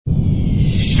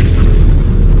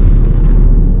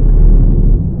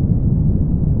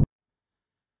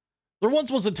once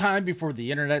was a time before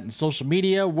the internet and social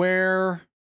media where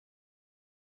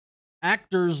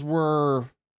actors were,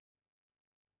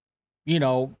 you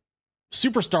know,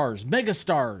 superstars,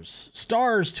 megastars,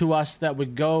 stars to us that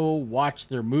would go watch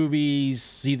their movies,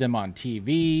 see them on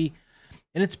TV.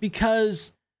 And it's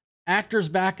because actors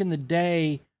back in the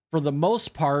day, for the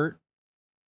most part,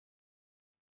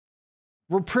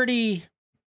 were pretty,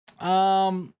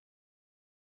 they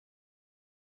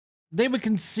would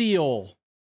conceal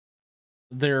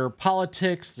their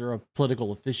politics, their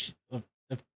political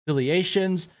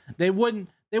affiliations. They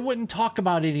wouldn't talk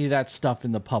about any of that stuff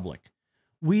in the public.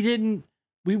 We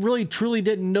really truly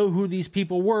didn't know who these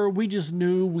people were. We just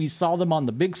knew we saw them on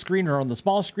the big screen or on the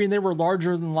small screen. They were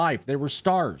larger than life. They were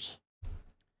stars.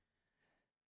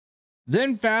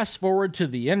 Then fast forward to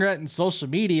the internet and social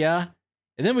media,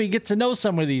 and then we get to know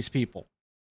some of these people.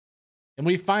 And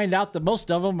we find out that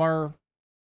most of them are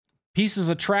pieces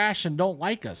of trash and don't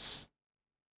like us.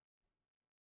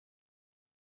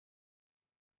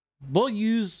 We'll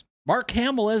use Mark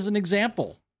Hamill as an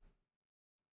example.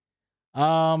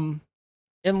 In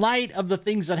light of the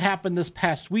things that happened this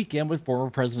past weekend with former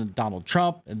President Donald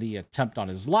Trump and the attempt on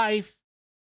his life,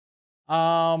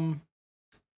 Trump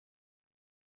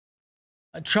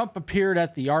appeared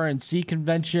at the RNC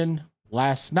convention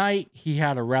last night. He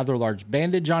had a rather large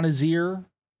bandage on his ear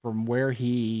from where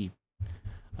he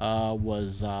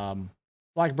was,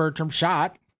 Blackbird term,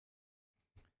 shot.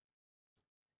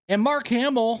 And Mark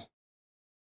Hamill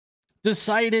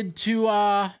decided to,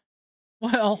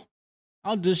 well,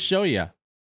 I'll just show you.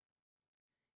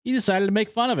 He decided to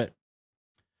make fun of it.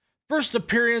 First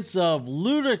appearance of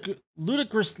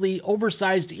ludicrously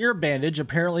oversized ear bandage,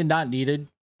 apparently not needed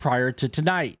prior to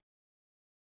tonight.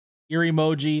 Ear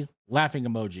emoji, laughing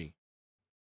emoji.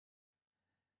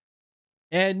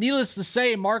 And needless to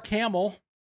say, Mark Hamill,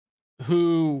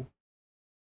 who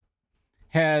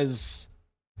has,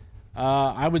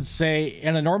 I would say,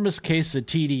 an enormous case of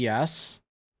TDS.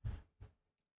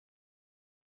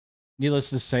 Needless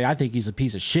to say, I think he's a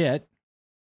piece of shit.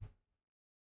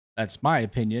 That's my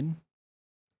opinion.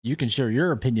 You can share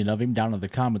your opinion of him down in the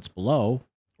comments below.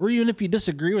 Or even if you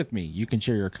disagree with me, you can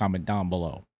share your comment down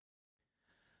below.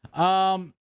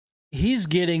 He's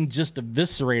getting just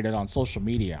eviscerated on social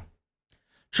media.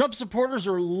 Trump supporters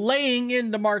are laying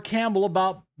into Mark Hamill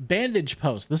about bandage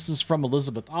posts. This is from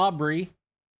Elizabeth Aubrey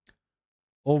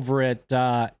over at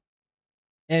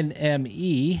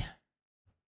NME.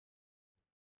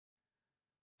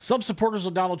 Some supporters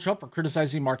of Donald Trump are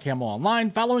criticizing Mark Hamill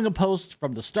online following a post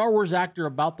from the Star Wars actor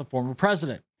about the former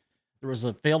president. There was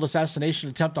a failed assassination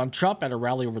attempt on Trump at a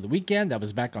rally over the weekend that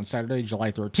was back on Saturday,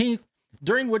 July 13th,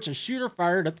 during which a shooter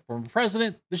fired at the former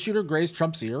president. The shooter grazed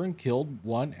Trump's ear and killed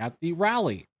one at the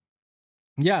rally.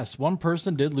 Yes, one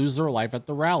person did lose their life at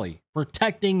the rally,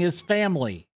 protecting his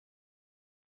family.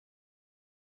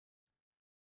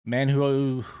 Man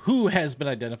who has been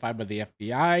identified by the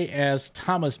FBI as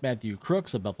Thomas Matthew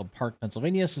Crooks of Bethel Park,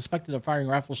 Pennsylvania, suspected of firing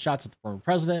rifle shots at the former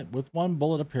president, with one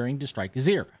bullet appearing to strike his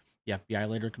ear. The FBI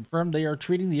later confirmed they are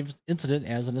treating the incident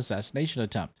as an assassination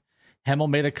attempt. Hamill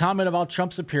made a comment about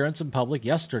Trump's appearance in public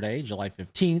yesterday, July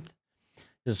 15th,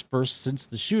 his first since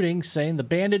the shooting, saying the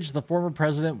bandage the former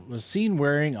president was seen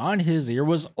wearing on his ear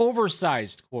was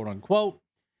oversized, quote unquote.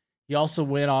 He also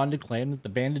went on to claim that the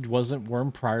bandage wasn't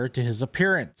worn prior to his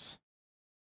appearance.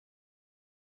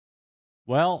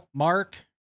 Well, Mark,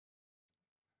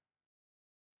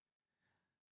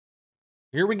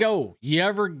 here we go. You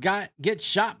ever get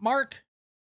shot, Mark?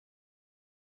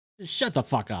 Just shut the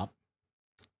fuck up.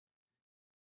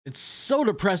 It's so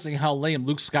depressing how lame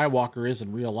Luke Skywalker is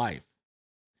in real life.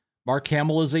 Mark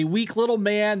Hamill is a weak little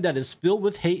man that is filled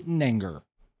with hate and anger.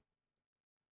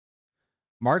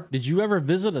 Mark, did you ever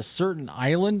visit a certain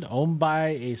island owned by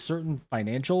a certain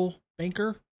financial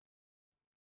banker?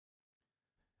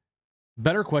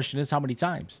 Better question is, how many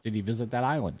times did he visit that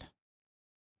island?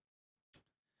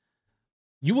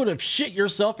 You would have shit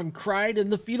yourself and cried in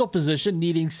the fetal position,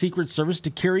 needing Secret Service to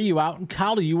carry you out and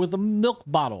coddle you with a milk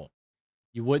bottle.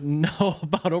 You wouldn't know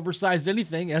about oversized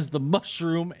anything, as the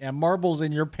mushroom and marbles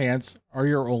in your pants are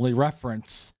your only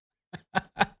reference.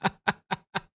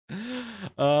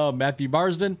 Matthew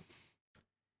Marsden.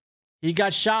 He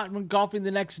got shot and went golfing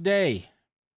the next day.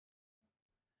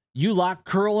 You lot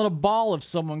curl in a ball if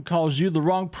someone calls you the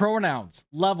wrong pronouns.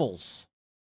 Levels.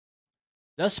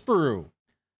 Desperu.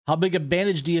 How big a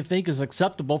bandage do you think is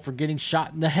acceptable for getting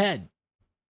shot in the head?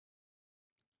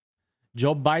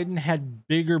 Joe Biden had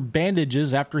bigger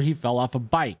bandages after he fell off a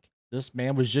bike. This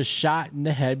man was just shot in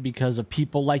the head because of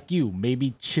people like you.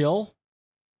 Maybe chill?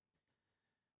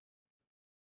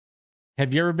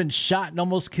 Have you ever been shot and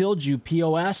almost killed, you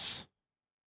POS?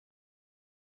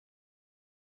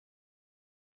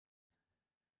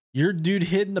 Your dude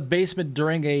hid in the basement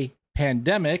during a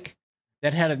pandemic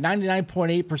that had a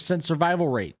 99.8% survival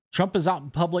rate. Trump is out in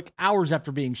public hours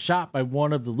after being shot by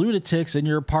one of the lunatics in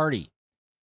your party.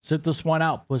 Sit this one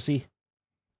out, pussy.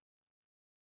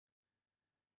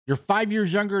 You're 5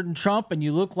 years younger than Trump, and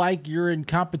you look like you're in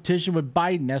competition with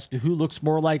Biden as to who looks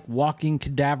more like walking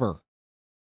cadaver.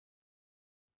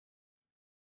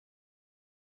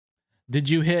 Did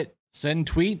you hit send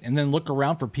tweet and then look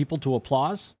around for people to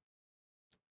applause?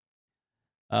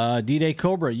 D-Day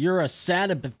Cobra, you're a sad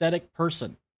and pathetic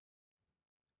person.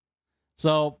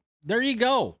 So there you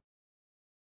go.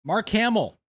 Mark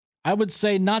Hamill. I would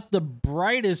say not the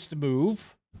brightest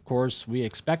move. Of course, we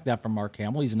expect that from Mark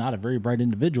Hamill. He's not a very bright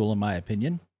individual, in my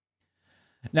opinion.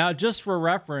 Now, just for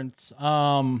reference,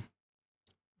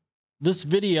 this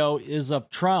video is of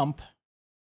Trump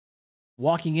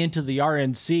walking into the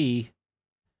RNC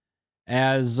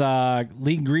as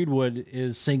Lee Greenwood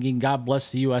is singing God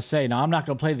Bless the USA. Now, I'm not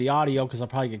going to play the audio because I'll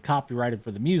probably get copyrighted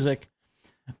for the music.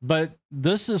 But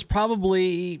this is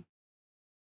probably,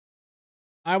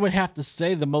 I would have to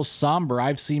say, the most somber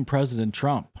I've seen President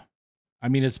Trump. I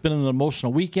mean, it's been an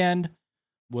emotional weekend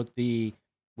with the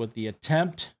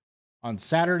attempt on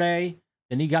Saturday.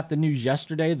 Then he got the news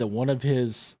yesterday that one of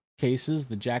his cases,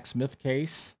 the Jack Smith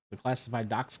case, the classified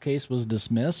docs case, was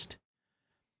dismissed.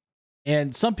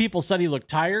 And some people said he looked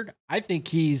tired. I think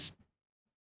he's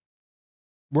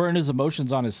wearing his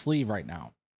emotions on his sleeve right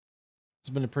now. It's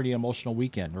been a pretty emotional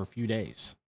weekend, or a few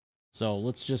days. So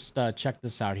let's just check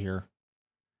this out here.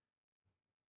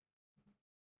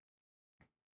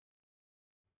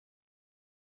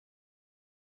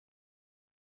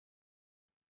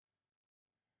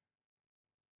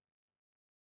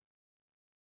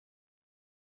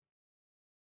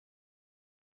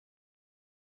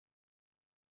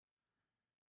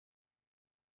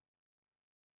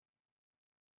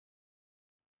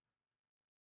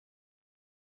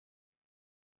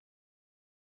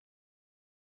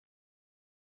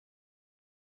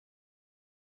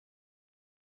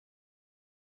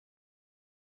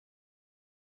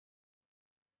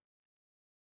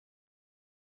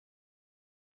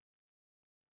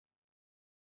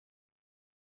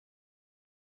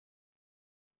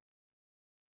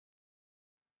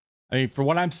 I mean, for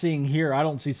what I'm seeing here, I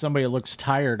don't see somebody that looks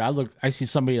tired. I see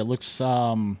somebody that looks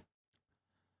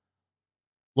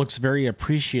very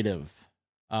appreciative,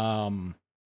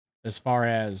 as far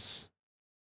as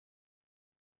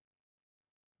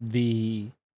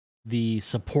the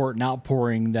support and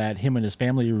outpouring that him and his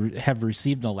family have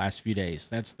received in the last few days.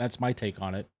 That's my take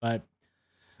on it. But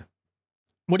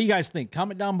what do you guys think?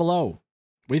 Comment down below. What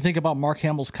do you think about Mark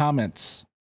Hamill's comments?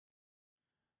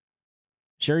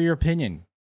 Share your opinion.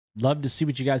 Love to see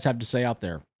what you guys have to say out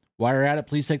there. While you're at it,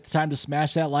 please take the time to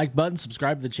smash that like button,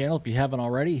 subscribe to the channel if you haven't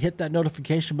already, hit that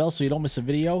notification bell so you don't miss a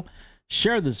video,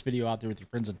 share this video out there with your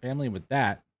friends and family, and with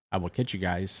that, I will catch you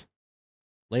guys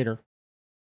later.